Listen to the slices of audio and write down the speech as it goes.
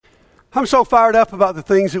I'm so fired up about the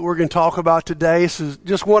things that we're going to talk about today. This is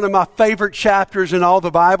just one of my favorite chapters in all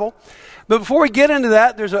the Bible. But before we get into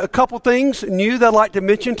that, there's a couple things new that I'd like to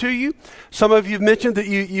mention to you. Some of you have mentioned that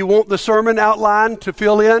you want the sermon outline to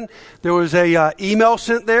fill in. There was a email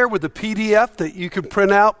sent there with a PDF that you can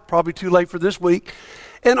print out, probably too late for this week.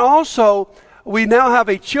 And also, we now have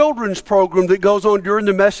a children's program that goes on during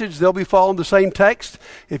the message. They'll be following the same text.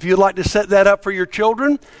 If you'd like to set that up for your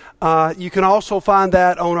children, you can also find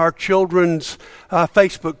that on our children's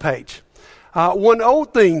Facebook page. One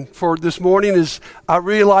old thing for this morning is I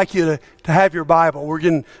really like you to have your Bible. We're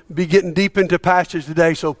going to be getting deep into passage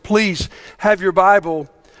today, so please have your Bible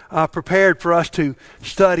prepared for us to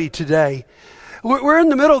study today. We're in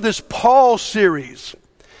the middle of this pause series.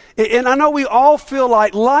 And I know we all feel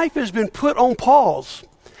like life has been put on pause.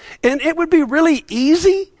 And it would be really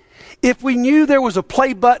easy if we knew there was a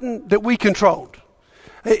play button that we controlled.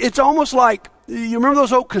 It's almost like, you remember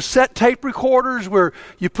those old cassette tape recorders where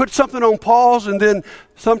you put something on pause and then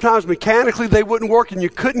sometimes mechanically they wouldn't work and you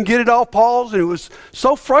couldn't get it off pause, and it was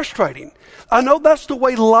so frustrating. I know that's the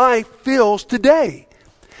way life feels today.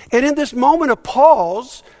 And in this moment of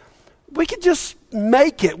pause, we could just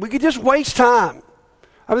make it. We could just waste time.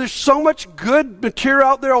 I mean, there's so much good material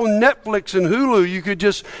out there on Netflix and Hulu. You could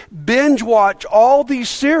just binge watch all these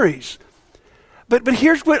series. But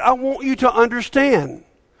here's what I want you to understand.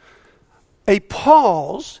 A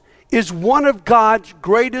pause is one of God's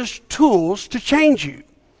greatest tools to change you.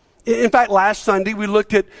 In fact, last Sunday we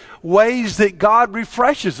looked at ways that God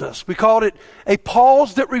refreshes us. We called it a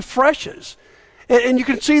pause that refreshes. And you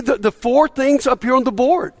can see the four things up here on the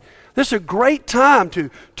board. This is a great time to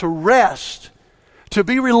rest, to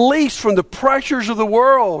be released from the pressures of the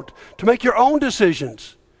world, to make your own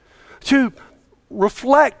decisions, to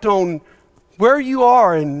reflect on where you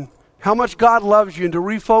are and how much God loves you, and to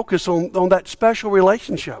refocus on that special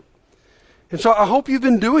relationship. And so I hope you've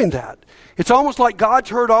been doing that. It's almost like God's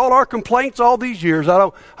heard all our complaints all these years. I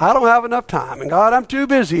don't have enough time. And God, I'm too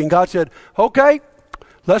busy. And God said, okay,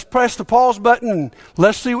 let's press the pause button and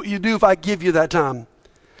let's see what you do if I give you that time.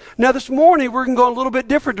 Now this morning, we're going to go in a little bit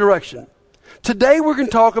different direction. Today, we're going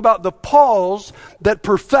to talk about the pause that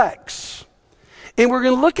perfects. And we're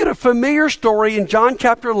going to look at a familiar story in John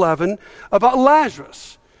chapter 11 about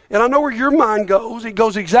Lazarus. And I know where your mind goes. It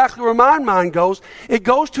goes exactly where my mind goes. It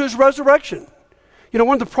goes to his resurrection. You know,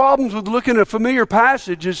 one of the problems with looking at a familiar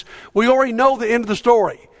passage is we already know the end of the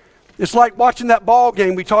story. It's like watching that ball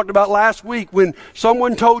game we talked about last week when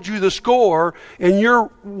someone told you the score and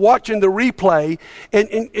you're watching the replay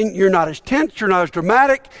and you're not as tense, you're not as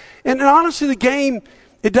dramatic. And honestly, the game,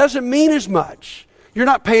 it doesn't mean as much. You're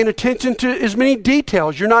not paying attention to as many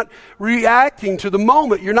details. You're not reacting to the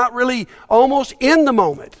moment. You're not really almost in the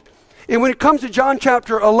moment. And when it comes to John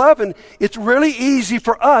chapter 11, it's really easy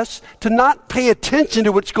for us to not pay attention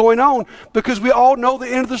to what's going on because we all know the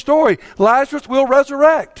end of the story. Lazarus will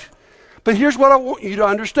resurrect. But here's what I want you to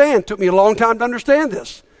understand. It took me a long time to understand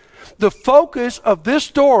this. The focus of this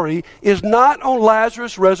story is not on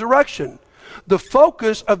Lazarus' resurrection. The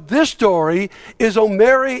focus of this story is on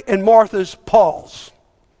Mary and Martha's pause.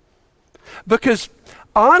 Because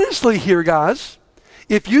honestly here, guys,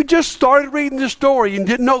 if you just started reading this story and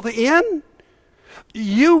didn't know the end,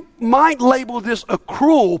 you might label this a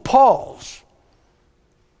cruel pause.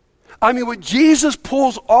 I mean, what Jesus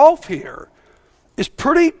pulls off here is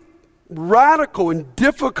pretty radical and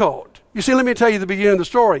difficult. You see, let me tell you the beginning of the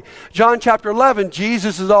story. John chapter 11,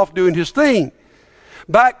 Jesus is off doing his thing.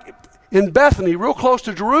 Back in Bethany, real close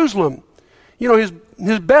to Jerusalem, you know,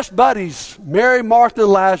 his best buddies, Mary, Martha,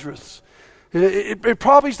 and Lazarus. It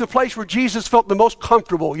probably is the place where Jesus felt the most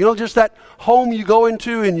comfortable. You know, just that home you go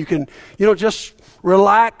into and you can, you know, just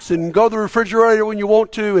relax and go to the refrigerator when you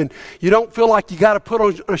want to, and you don't feel like you got to put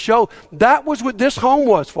on a show. That was what this home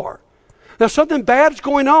was for. Now, something bad is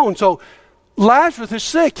going on. So Lazarus is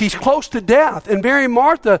sick. He's close to death. And Mary and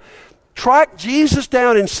Martha track Jesus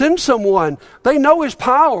down and send someone. They know his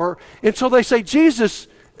power. And so they say, Jesus,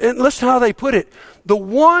 and listen how they put it, the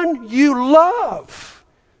one you love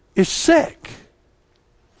is sick.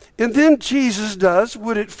 And then Jesus does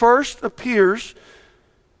what at first appears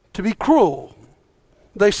to be cruel.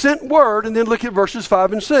 They sent word, and then look at verses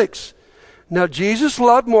 5 and 6. Now Jesus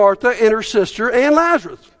loved Martha and her sister and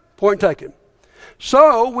Lazarus. Point taken.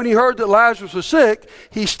 So when he heard that Lazarus was sick,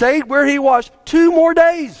 he stayed where he was 2 more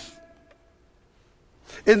days.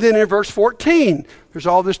 And then in verse 14, there's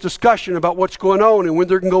all this discussion about what's going on and when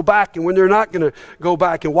they're going to go back and when they're not going to go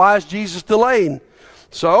back and why is Jesus delaying.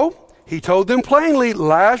 So he told them plainly,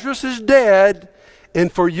 Lazarus is dead,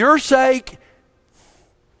 and for your sake,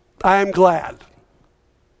 I am glad.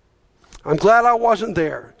 I'm glad I wasn't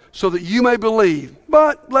there. so that you may believe.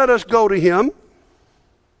 But let us go to him.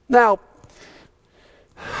 Now,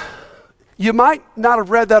 you might not have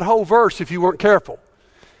read that whole verse if you weren't careful.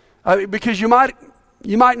 Because you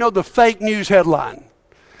might know the fake news headline.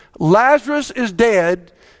 Lazarus is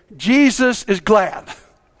dead, Jesus is glad.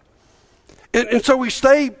 And so we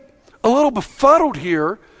stay a little befuddled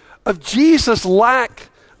here of Jesus' lack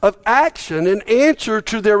of action in answer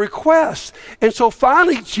to their requests. And so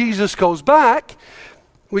finally Jesus goes back.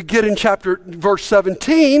 We get in verse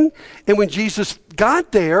 17, and when Jesus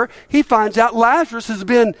got there, he finds out Lazarus has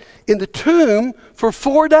been in the tomb for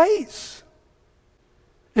 4 days.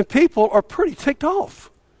 And people are pretty ticked off.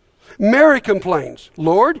 Mary complains,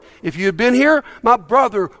 Lord, if you had been here, my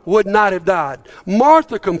brother would not have died.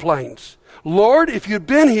 Martha complains, Lord, if you'd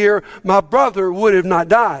been here, my brother would have not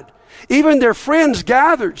died. Even their friends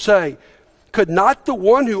gathered say, could not the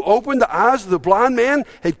one who opened the eyes of the blind man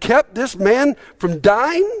had kept this man from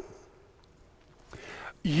dying?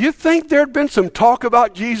 You think there'd been some talk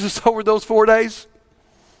about Jesus over those 4 days?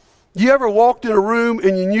 You ever walked in a room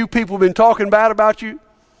and you knew people had been talking bad about you?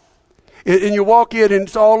 And you walk in and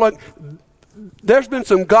it's all like, there's been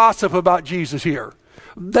some gossip about Jesus here.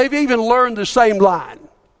 They've even learned the same line.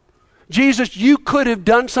 Jesus, you could have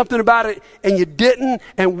done something about it and you didn't,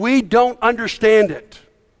 and we don't understand it.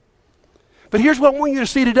 But here's what I want you to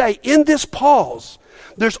see today. In this pause,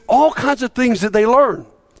 there's all kinds of things that they learn.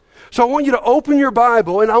 So I want you to open your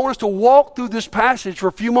Bible, and I want us to walk through this passage for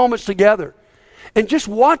a few moments together and just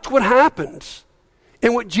watch what happens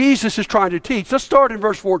and what Jesus is trying to teach. Let's start in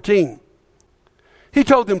verse 14. He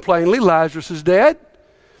told them plainly, Lazarus is dead,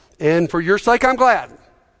 and for your sake I'm glad.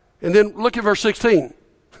 And then look at verse 16.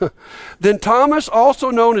 Then Thomas, also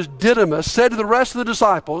known as Didymus, said to the rest of the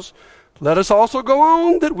disciples, let us also go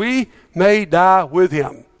on that we may die with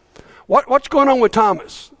him. What's going on with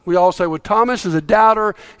Thomas? We all say, well, Thomas is a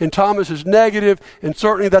doubter and Thomas is negative, and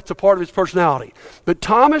certainly that's a part of his personality. But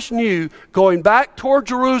Thomas knew going back toward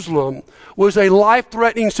Jerusalem was a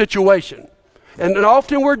life-threatening situation. And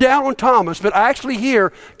often we're down on Thomas, but actually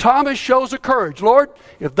here, Thomas shows the courage. Lord,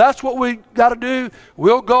 if that's what we got to do,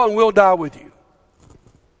 we'll go and we'll die with you.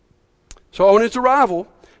 So on his arrival,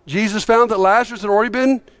 Jesus found that Lazarus had already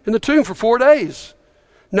been in the tomb for 4 days.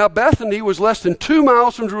 Now Bethany was less than 2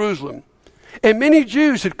 miles from Jerusalem, and many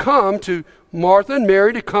Jews had come to Martha and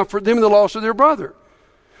Mary to comfort them in the loss of their brother.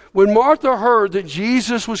 When Martha heard that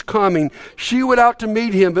Jesus was coming, she went out to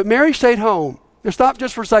meet him, but Mary stayed home. Now stop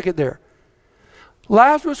just for a second there.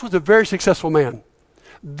 Lazarus was a very successful man.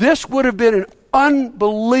 This would have been an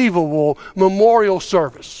unbelievable memorial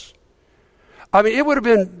service. I mean, it would have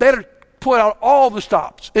been better put out all the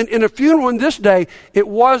stops. In a funeral in this day, it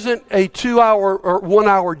wasn't a 2-hour or 1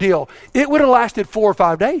 hour deal. It would have lasted 4 or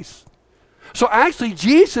 5 days. So actually,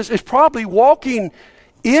 Jesus is probably walking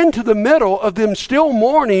into the middle of them still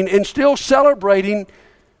mourning and still celebrating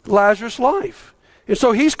Lazarus' life. And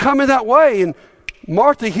so he's coming that way, and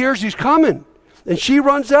Martha hears he's coming. And she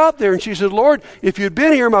runs out there and she says, Lord, if you'd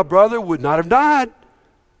been here, my brother would not have died.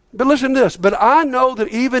 But listen to this. But I know that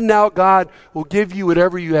even now God will give you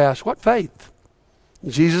whatever you ask. What faith?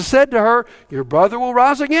 Jesus said to her, your brother will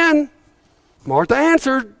rise again. Martha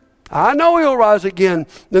answered, I know he'll rise again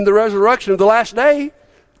in the resurrection of the last day.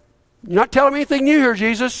 You're not telling me anything new here,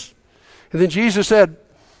 Jesus. And then Jesus said,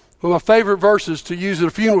 one of my favorite verses to use at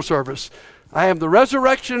a funeral service, I am the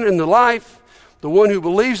resurrection and the life. The one who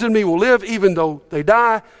believes in me will live even though they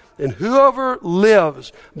die. And whoever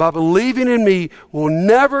lives by believing in me will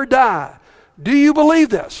never die. Do you believe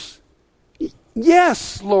this?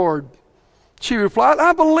 Yes, Lord. She replied,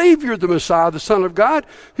 I believe you're the Messiah, the Son of God,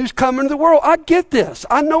 who's come into the world. I get this.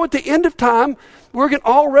 I know at the end of time, we're going to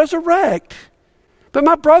all resurrect. But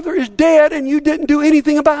my brother is dead and you didn't do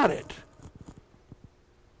anything about it.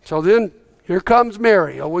 So then, here comes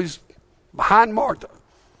Mary, always behind Martha.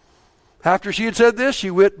 After she had said this,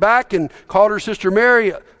 she went back and called her sister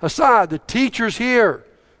Mary aside. The teacher's here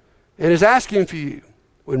and is asking for you.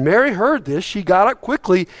 When Mary heard this, she got up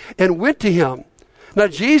quickly and went to him. Now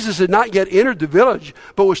Jesus had not yet entered the village,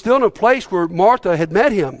 but was still in a place where Martha had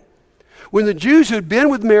met him. When the Jews who had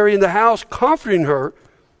been with Mary in the house comforting her,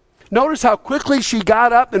 notice how quickly she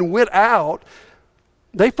got up and went out.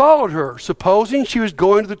 They followed her, supposing she was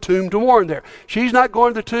going to the tomb to mourn there. She's not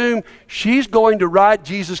going to the tomb. She's going to write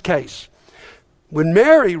Jesus' case. When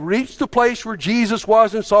Mary reached the place where Jesus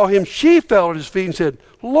was and saw him, she fell at his feet and said,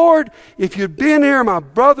 Lord, if you'd been here, my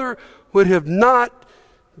brother would have not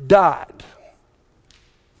died.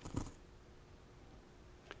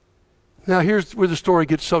 Now here's where the story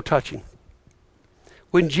gets so touching.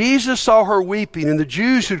 When Jesus saw her weeping, and the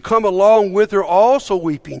Jews who'd come along with her also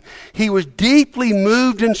weeping, he was deeply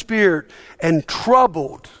moved in spirit and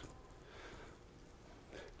troubled.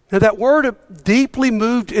 Now that word of deeply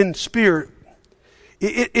moved in spirit,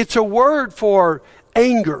 it's a word for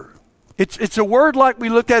anger. It's a word like we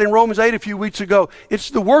looked at in Romans 8 a few weeks ago. It's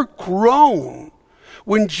the word groan.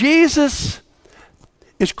 When Jesus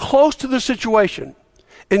is close to the situation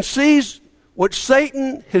and sees what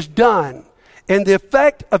Satan has done and the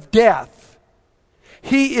effect of death,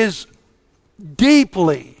 he is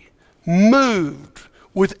deeply moved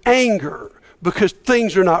with anger because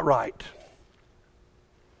things are not right.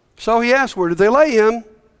 So he asked, where did they lay him?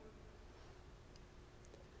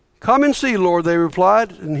 Come and see, Lord, they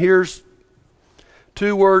replied. And here's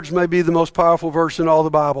two words, maybe the most powerful verse in all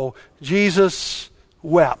the Bible. Jesus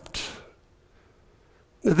wept.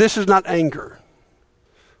 This is not anger.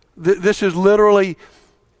 This is literally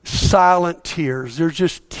silent tears. There's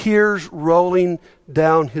just tears rolling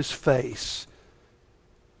down his face.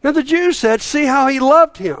 Now the Jews said, see how he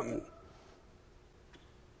loved him.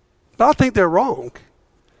 But I think they're wrong.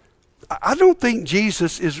 I don't think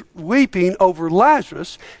Jesus is weeping over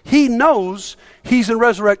Lazarus. He knows he's going to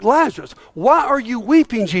resurrect Lazarus. Why are you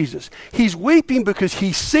weeping, Jesus? He's weeping because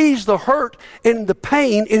he sees the hurt and the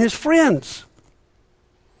pain in his friends.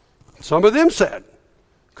 Some of them said,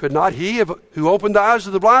 could not he who opened the eyes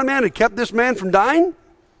of the blind man and kept this man from dying?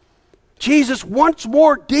 Jesus once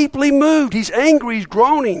more deeply moved. He's angry, he's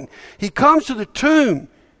groaning. He comes to the tomb.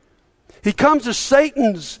 He comes to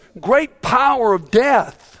Satan's great power of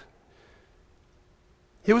death.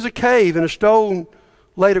 It was a cave and a stone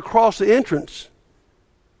laid across the entrance.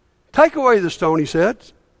 Take away the stone, he said.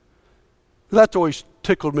 That's always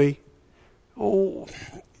tickled me. Oh,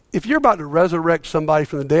 if you're about to resurrect somebody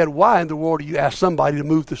from the dead, why in the world do you ask somebody to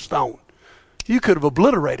move the stone? You could have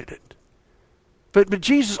obliterated it. But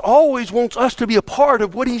Jesus always wants us to be a part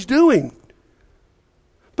of what he's doing.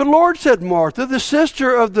 But Lord, said Martha, the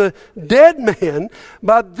sister of the dead man,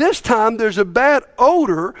 by this time there's a bad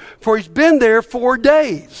odor, for he's been there 4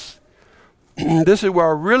 days. This is where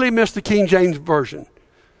I really miss the King James Version.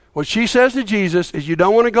 What she says to Jesus is, you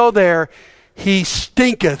don't want to go there. He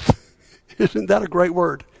stinketh. Isn't that a great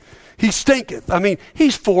word? He stinketh. I mean,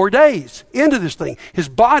 he's 4 days into this thing. His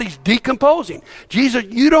body's decomposing. Jesus,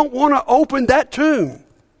 you don't want to open that tomb.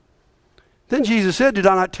 Then Jesus said, did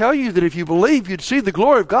I not tell you that if you believe, you'd see the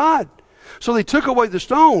glory of God? So they took away the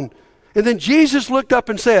stone. And then Jesus looked up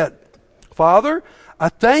and said, Father, I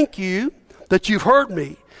thank you that you've heard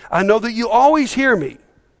me. I know that you always hear me.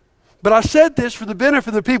 But I said this for the benefit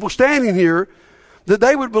of the people standing here, that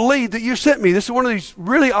they would believe that you sent me. This is one of these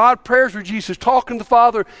really odd prayers where Jesus is talking to the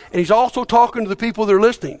Father, and he's also talking to the people that are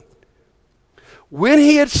listening. When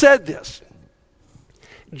he had said this,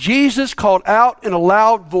 Jesus called out in a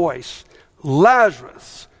loud voice,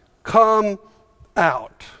 Lazarus, come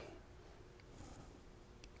out.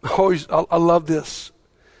 I love this.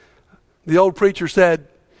 The old preacher said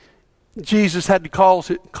Jesus had to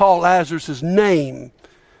call Lazarus' name,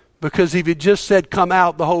 because if he just said come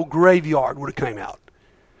out, the whole graveyard would have came out.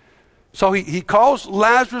 So he calls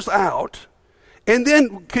Lazarus out, and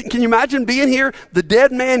then can you imagine being here? The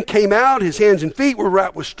dead man came out, his hands and feet were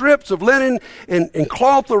wrapped with strips of linen and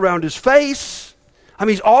cloth around his face. I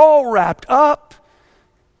mean, he's all wrapped up.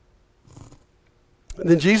 And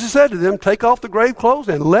then Jesus said to them, take off the grave clothes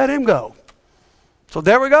and let him go. So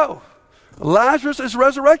there we go. Lazarus is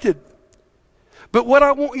resurrected. But what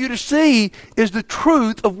I want you to see is the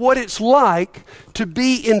truth of what it's like to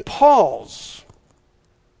be in pause.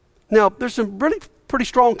 Now, there's some really pretty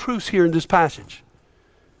strong truths here in this passage.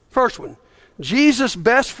 First one, Jesus'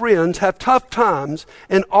 best friends have tough times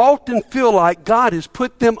and often feel like God has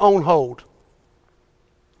put them on hold.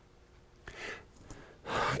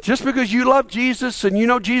 Just because you love Jesus and you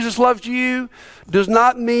know Jesus loves you does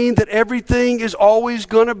not mean that everything is always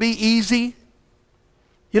going to be easy.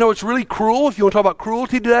 You know, it's really cruel, if you want to talk about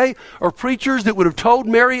cruelty today, or preachers that would have told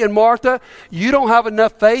Mary and Martha, you don't have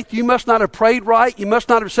enough faith, you must not have prayed right, you must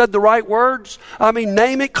not have said the right words. I mean,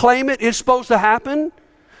 name it, claim it, it's supposed to happen.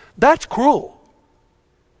 That's cruel.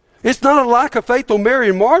 It's not a lack of faith on Mary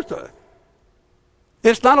and Martha.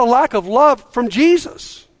 It's not a lack of love from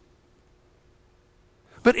Jesus.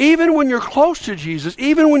 But even when you're close to Jesus,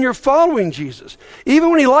 even when you're following Jesus,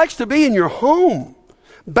 even when he likes to be in your home,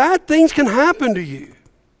 bad things can happen to you.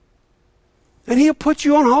 And he'll put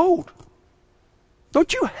you on hold.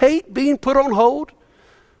 Don't you hate being put on hold?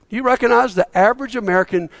 You recognize the average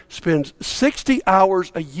American spends 60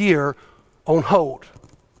 hours a year on hold.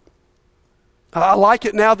 I like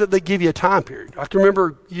it now that they give you a time period. I can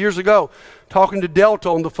remember years ago talking to Delta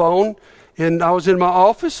on the phone, and I was in my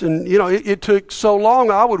office, and, it took so long,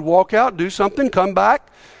 I would walk out, do something, come back,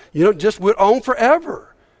 just went on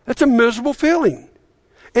forever. That's a miserable feeling.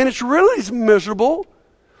 And it's really miserable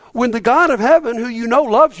when the God of heaven, who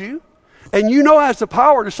loves you, and has the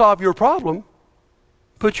power to solve your problem,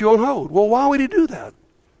 puts you on hold. Well, why would he do that?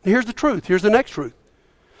 And here's the truth. Here's the next truth.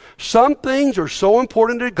 Some things are so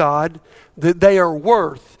important to God that they are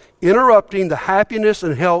worth interrupting the happiness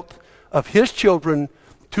and health of his children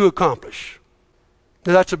to accomplish.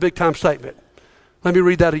 Now, that's a big-time statement. Let me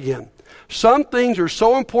read that again. Some things are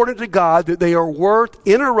so important to God that they are worth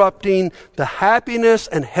interrupting the happiness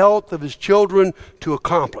and health of his children to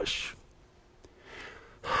accomplish.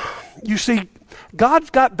 You see,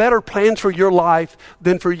 God's got better plans for your life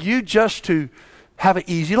than for you just to have an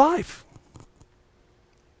easy life.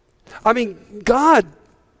 I mean, God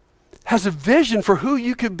has a vision for who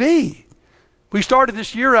you could be. We started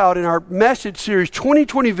this year out in our message series,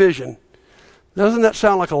 2020 Vision. Doesn't that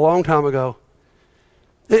sound like a long time ago?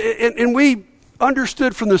 And we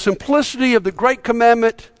understood from the simplicity of the Great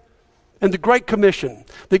Commandment and the Great Commission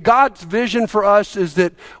that God's vision for us is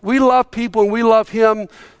that we love people and we love him.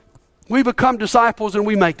 We become disciples and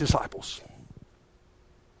we make disciples.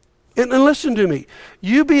 And listen to me.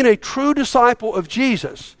 You being a true disciple of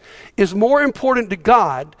Jesus is more important to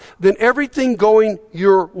God than everything going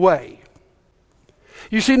your way.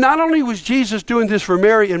 You see, not only was Jesus doing this for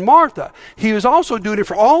Mary and Martha, he was also doing it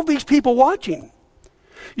for all these people watching.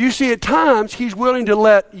 You see, at times, he's willing to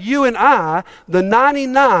let you and I, the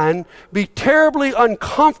 99, be terribly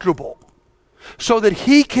uncomfortable so that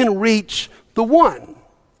he can reach the one.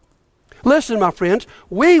 Listen, my friends,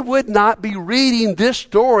 we would not be reading this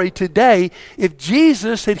story today if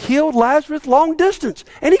Jesus had healed Lazarus long distance.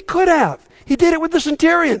 And he could have. He did it with the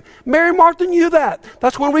centurion. Mary and Martha knew that.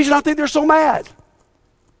 That's one reason I think they're so mad.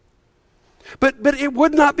 But it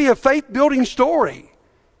would not be a faith-building story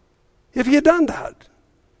if he had done that.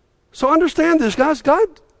 So understand this, guys. God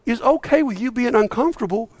is okay with you being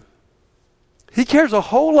uncomfortable. He cares a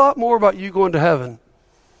whole lot more about you going to heaven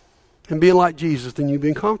and being like Jesus than you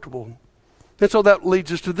being comfortable. And so that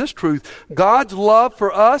leads us to this truth. God's love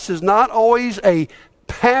for us is not always a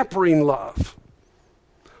pampering love.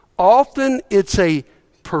 Often it's a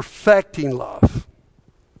perfecting love.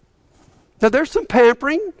 Now there's some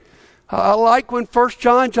pampering. I like when 1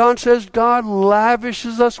 John says God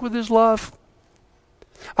lavishes us with his love.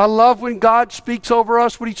 I love when God speaks over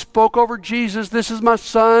us, when he spoke over Jesus. This is my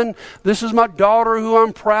son. This is my daughter who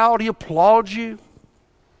I'm proud. He applauds you.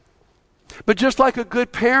 But just like a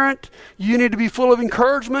good parent, you need to be full of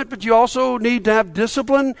encouragement, but you also need to have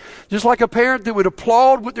discipline. Just like a parent that would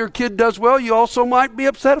applaud what their kid does well, you also might be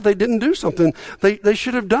upset if they didn't do something they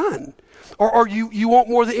should have done. Or you want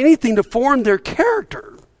more than anything to form their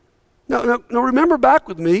character. Now remember back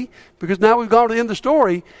with me, because now we've gone to the end of the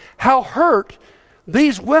story, how hurt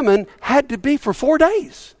these women had to be for 4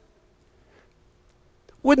 days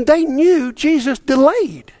when they knew Jesus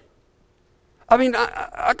delayed. I mean,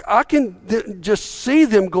 I can just see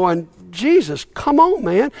them going, Jesus, come on,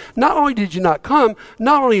 man. Not only did you not come,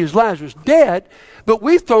 not only is Lazarus dead, but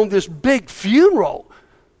we've thrown this big funeral.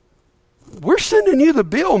 We're sending you the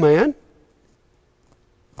bill, man.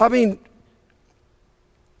 I mean,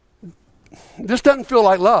 this doesn't feel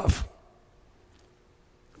like love,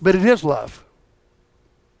 but it is love.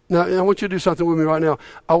 Now, I want you to do something with me right now.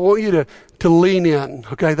 I want you to lean in,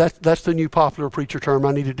 okay? That's the new popular preacher term.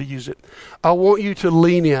 I needed to use it. I want you to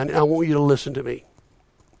lean in, and I want you to listen to me.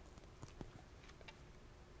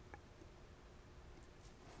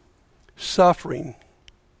 Suffering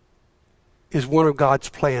is one of God's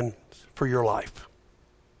plans for your life.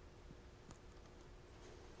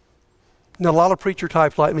 Now, a lot of preacher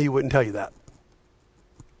types like me wouldn't tell you that.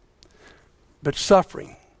 But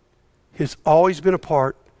suffering has always been a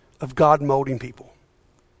part of God molding people.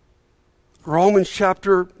 Romans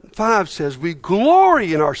chapter 5 says, we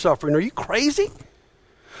glory in our suffering. Are you crazy?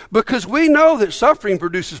 Because we know that suffering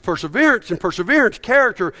produces perseverance, and perseverance,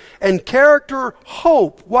 character, and character,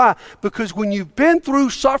 hope. Why? Because when you've been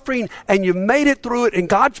through suffering and you made it through it and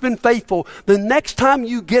God's been faithful, the next time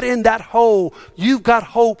you get in that hole, you've got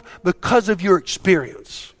hope because of your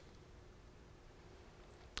experience.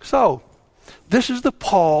 So, this is the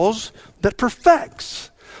pause that perfects.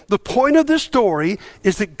 The point of this story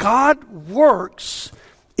is that God works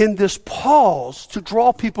in this pause to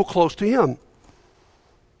draw people close to him.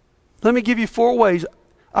 Let me give you 4 ways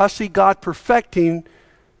I see God perfecting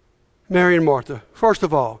Mary and Martha. First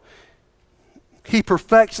of all, he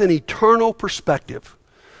perfects an eternal perspective.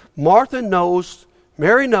 Mary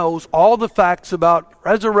knows all the facts about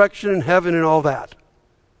resurrection and heaven and all that.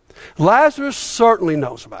 Lazarus certainly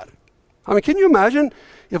knows about it. I mean, can you imagine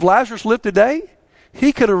if Lazarus lived today?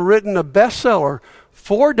 He could have written a bestseller,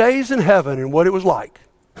 4 Days in Heaven, and what it was like.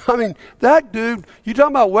 I mean, that dude, you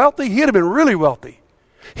talking about wealthy? He'd have been really wealthy.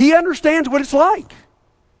 He understands what it's like.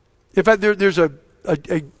 In fact, there's a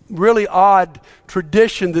really odd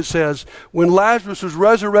tradition that says when Lazarus was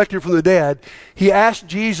resurrected from the dead, he asked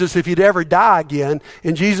Jesus if he'd ever die again,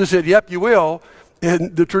 and Jesus said, yep, you will.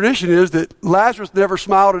 And the tradition is that Lazarus never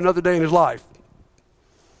smiled another day in his life.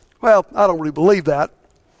 Well, I don't really believe that,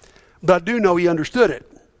 but I do know he understood it.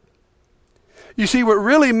 You see, what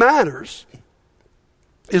really matters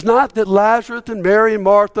is not that Lazarus and Mary and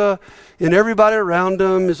Martha and everybody around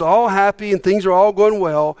them is all happy and things are all going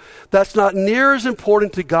well. That's not near as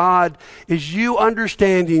important to God as you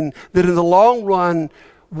understanding that in the long run,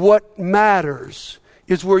 what matters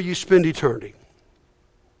is where you spend eternity.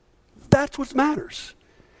 That's what matters.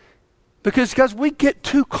 Because, guys, we get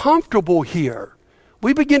too comfortable here.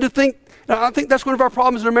 We begin to think, and I think that's one of our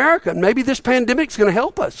problems in America, and maybe this pandemic's going to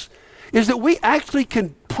help us, is that we actually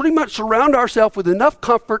can pretty much surround ourselves with enough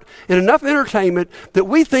comfort and enough entertainment that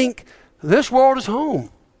we think this world is home.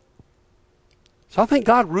 So I think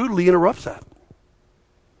God rudely interrupts that.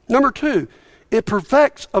 Number 2, it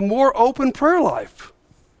perfects a more open prayer life.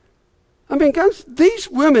 I mean, guys, these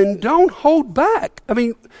women don't hold back. I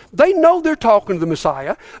mean, they know they're talking to the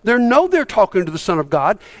Messiah. They know they're talking to the Son of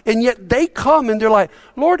God. And yet they come and they're like,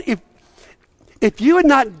 Lord, if you had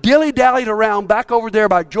not dilly-dallied around back over there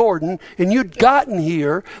by Jordan and you'd gotten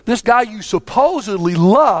here, this guy you supposedly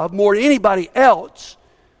love more than anybody else,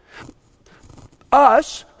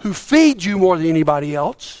 us who feed you more than anybody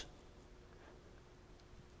else,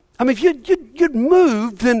 I mean, if you'd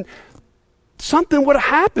moved, then something would have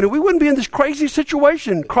happened and we wouldn't be in this crazy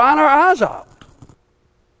situation crying our eyes out.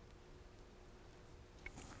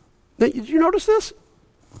 Did you notice this?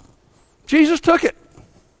 Jesus took it.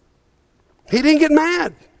 He didn't get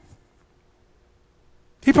mad.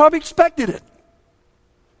 He probably expected it.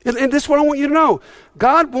 And this is what I want you to know.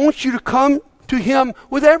 God wants you to come to him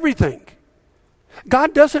with everything.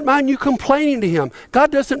 God doesn't mind you complaining to him.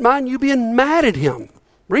 God doesn't mind you being mad at him.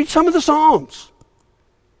 Read some of the Psalms.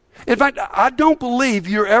 In fact, I don't believe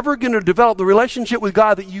you're ever going to develop the relationship with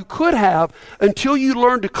God that you could have until you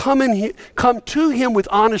learn to come to him with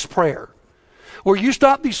honest prayer. Where you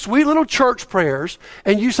stop these sweet little church prayers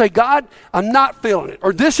and you say, God, I'm not feeling it.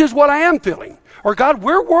 Or this is what I am feeling. Or God,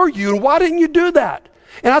 where were you and why didn't you do that?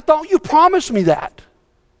 And I thought you promised me that.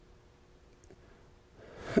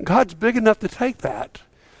 God's big enough to take that.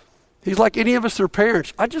 He's like any of us that are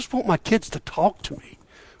parents. I just want my kids to talk to me.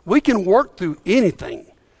 We can work through anything.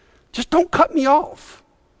 Just don't cut me off.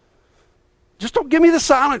 Just don't give me the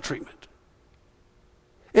silent treatment.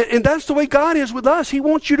 And that's the way God is with us. He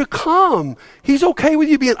wants you to come. He's okay with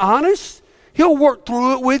you being honest. He'll work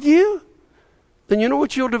through it with you. Then you know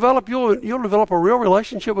what you'll develop? You'll develop a real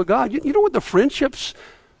relationship with God. You know what the friendships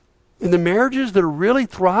and the marriages that are really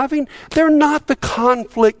thriving? They're not the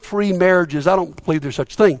conflict-free marriages. I don't believe there's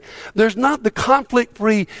such thing. There's not the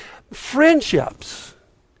conflict-free friendships.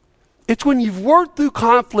 It's when you've worked through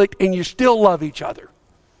conflict and you still love each other.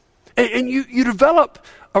 And you develop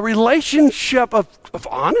a relationship of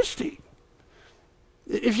honesty.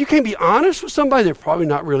 If you can't be honest with somebody, they're probably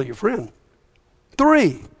not really your friend.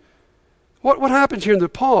 3, what happens here in the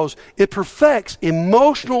pause? It perfects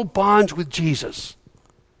emotional bonds with Jesus.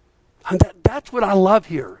 And that's what I love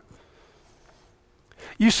here.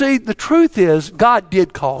 You see, the truth is, God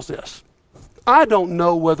did cause this. I don't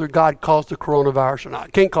know whether God caused the coronavirus or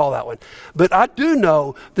not. Can't call that one. But I do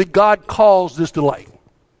know that God caused this delay.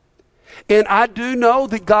 And I do know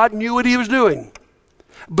that God knew what he was doing.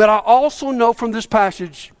 But I also know from this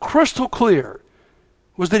passage, crystal clear,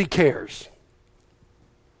 was that he cares.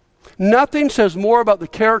 Nothing says more about the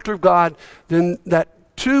character of God than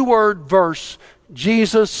that 2-word verse,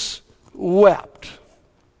 Jesus wept.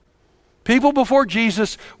 People before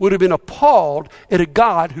Jesus would have been appalled at a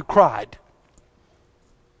God who cried.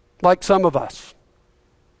 Like some of us.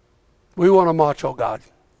 We want a macho God.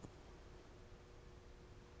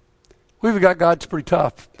 We've got God's pretty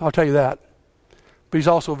tough, I'll tell you that. But he's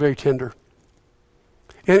also very tender.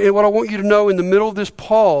 And what I want you to know in the middle of this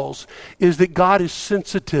pause is that God is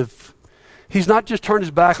sensitive. He's not just turned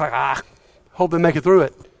his back like, hope they make it through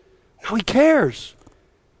it. No, he cares.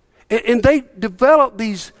 And they develop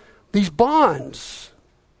these bonds.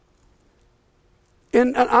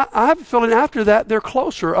 And I have a feeling after that, they're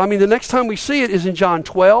closer. I mean, the next time we see it is in John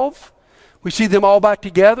 12. We see them all back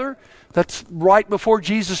together. That's right before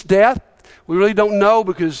Jesus' death, We really don't know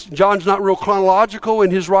because John's not real chronological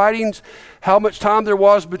in his writings, how much time there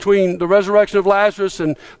was between the resurrection of Lazarus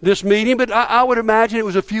and this meeting, but I would imagine it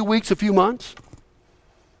was a few weeks, a few months.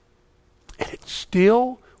 And it's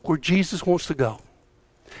still where Jesus wants to go.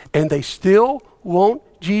 And they still want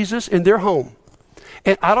Jesus in their home.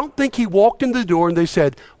 And I don't think he walked in the door and they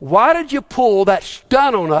said, why did you pull that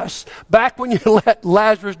stunt on us back when you let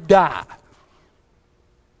Lazarus die?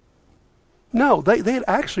 No, they had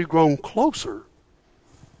actually grown closer.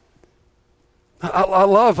 I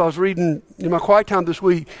was reading in my quiet time this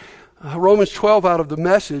week, Romans 12 out of the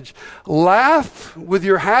Message. Laugh with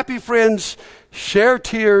your happy friends, share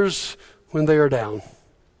tears when they are down.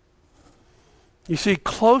 You see,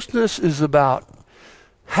 closeness is about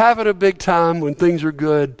having a big time when things are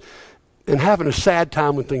good and having a sad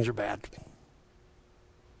time when things are bad.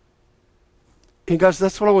 And guys,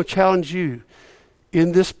 that's what I want to challenge you.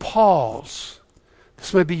 In this pause,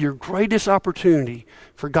 this may be your greatest opportunity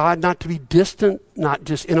for God not to be distant, not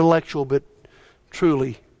just intellectual, but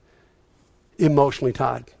truly emotionally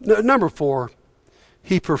tied. Number 4,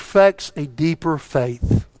 he perfects a deeper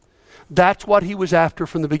faith. That's what he was after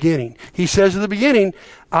from the beginning. He says at the beginning,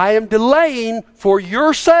 I am delaying for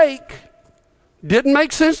your sake. Didn't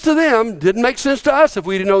make sense to them. Didn't make sense to us if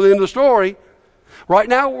we didn't know the end of the story. Right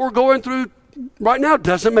now, what we're going through right now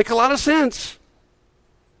doesn't make a lot of sense.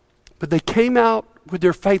 But they came out with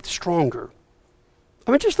their faith stronger.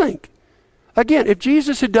 I mean, just think. Again, if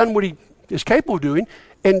Jesus had done what he is capable of doing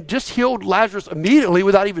and just healed Lazarus immediately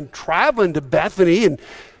without even traveling to Bethany and,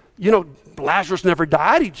 Lazarus never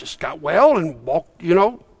died. He just got well and walked,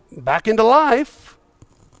 back into life.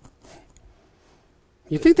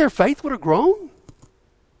 You think their faith would have grown?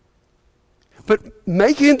 But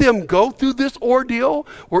making them go through this ordeal,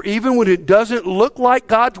 or even when it doesn't look like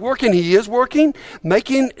God's working, he is working,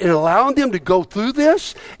 making and allowing them to go through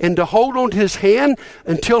this and to hold on to his hand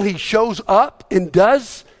until he shows up and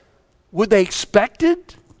does what they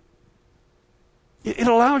expected, it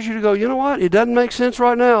allows you to go, you know what? It doesn't make sense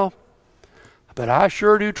right now. But I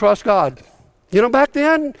sure do trust God. Back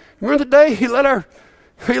then, remember the day he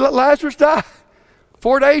let Lazarus die?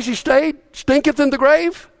 4 days he stayed, stinketh in the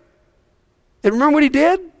grave. And remember what he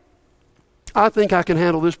did? I think I can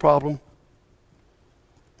handle this problem.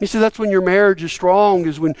 You see, that's when your marriage is strong,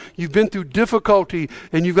 is when you've been through difficulty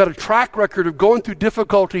and you've got a track record of going through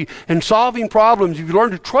difficulty and solving problems. You've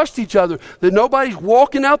learned to trust each other, that nobody's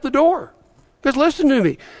walking out the door. Because listen to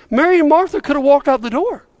me, Mary and Martha could have walked out the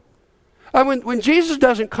door. When Jesus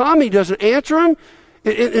doesn't come, he doesn't answer them,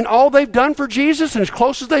 and all they've done for Jesus and as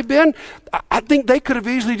close as they've been, I think they could have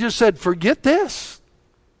easily just said, forget this.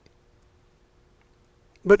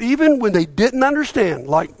 But even when they didn't understand,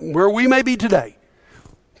 like where we may be today,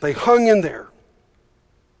 they hung in there.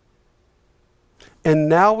 And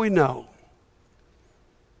now we know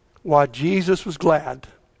why Jesus was glad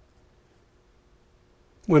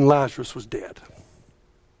when Lazarus was dead.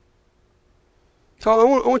 So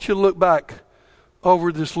I want you to look back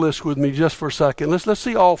over this list with me just for a second. Let's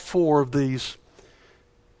see all 4 of these.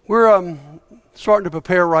 We're starting to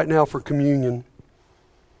prepare right now for communion.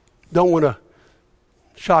 Don't want to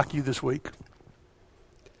shock you this week.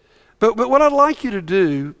 But what I'd like you to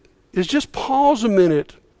do is just pause a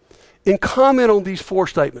minute and comment on these 4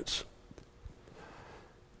 statements.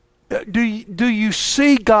 Do you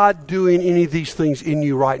see God doing any of these things in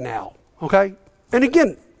you right now? Okay? And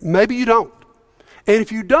again, maybe you don't. And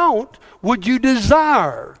if you don't, would you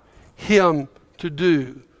desire him to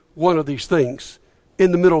do one of these things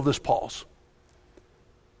in the middle of this pause?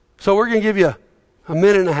 So we're going to give you a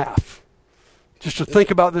minute and a half just to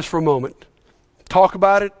think about this for a moment. Talk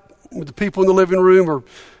about it with the people in the living room, or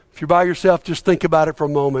if you're by yourself, just think about it for a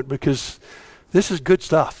moment, because this is good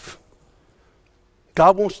stuff.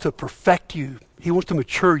 God wants to perfect you. He wants to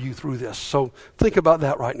mature you through this. So think about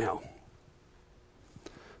that right now.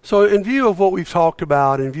 So in view of what we've talked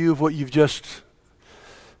about, in view of what you've just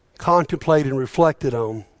contemplated and reflected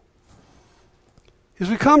on, as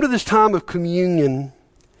we come to this time of communion,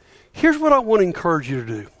 here's what I want to encourage you to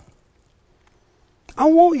do. I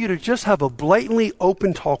want you to just have a blatantly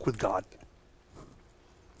open talk with God.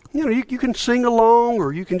 You can sing along,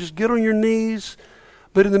 or you can just get on your knees.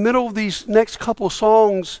 But in the middle of these next couple of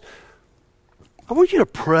songs, I want you to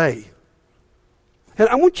pray. And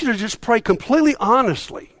I want you to just pray completely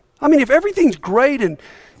honestly. I mean, if everything's great and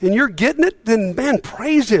you're getting it, then man,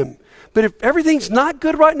 praise him. But if everything's not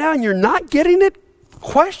good right now and you're not getting it,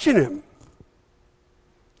 question him.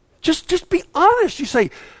 Just be honest. You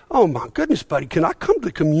say, oh my goodness, buddy, can I come to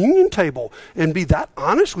the communion table and be that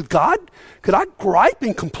honest with God? Could I gripe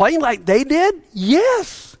and complain like they did?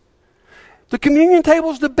 Yes. The communion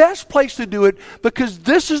table is the best place to do it because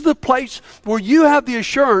this is the place where you have the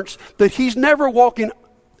assurance that he's never walking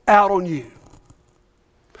out on you.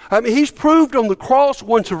 I mean, he's proved on the cross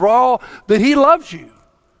once and for all that he loves you.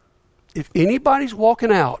 If anybody's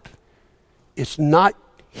walking out, it's not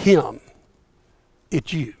him.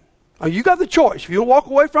 It's you. Now, you got the choice. If you want to walk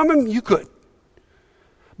away from him, you could.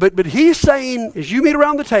 But he's saying, as you meet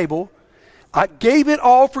around the table, I gave it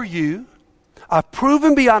all for you. I've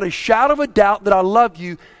proven beyond a shadow of a doubt that I love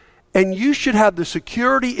you, and you should have the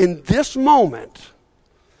security in this moment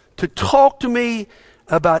to talk to me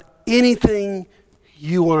about anything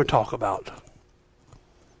you want to talk about.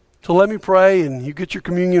 So let me pray, and you get your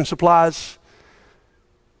communion supplies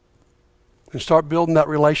and start building that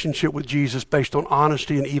relationship with Jesus based on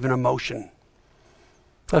honesty and even emotion.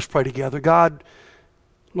 Let's pray together. God,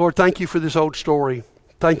 Lord, thank you for this old story.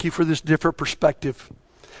 Thank you for this different perspective.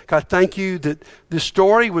 God, thank you that this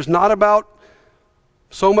story was not about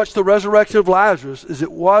so much the resurrection of Lazarus as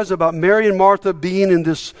it was about Mary and Martha being in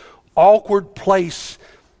this awkward place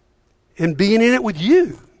and being in it with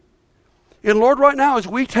you. And Lord, right now, as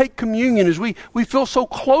we take communion, as we feel so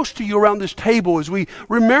close to you around this table, as we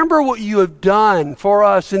remember what you have done for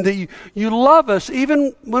us and that you love us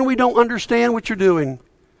even when we don't understand what you're doing.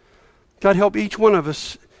 God, help each one of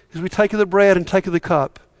us as we take of the bread and take of the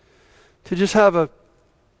cup to just have an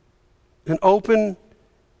open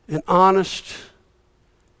and honest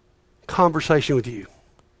conversation with you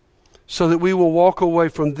so that we will walk away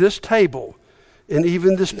from this table and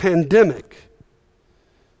even this pandemic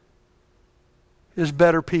as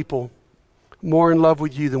better people, more in love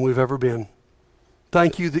with you than we've ever been.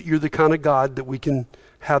 Thank you that you're the kind of God that we can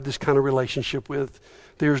have this kind of relationship with.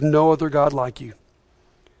 There's no other God like you.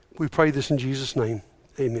 We pray this in Jesus' name.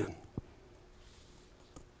 Amen.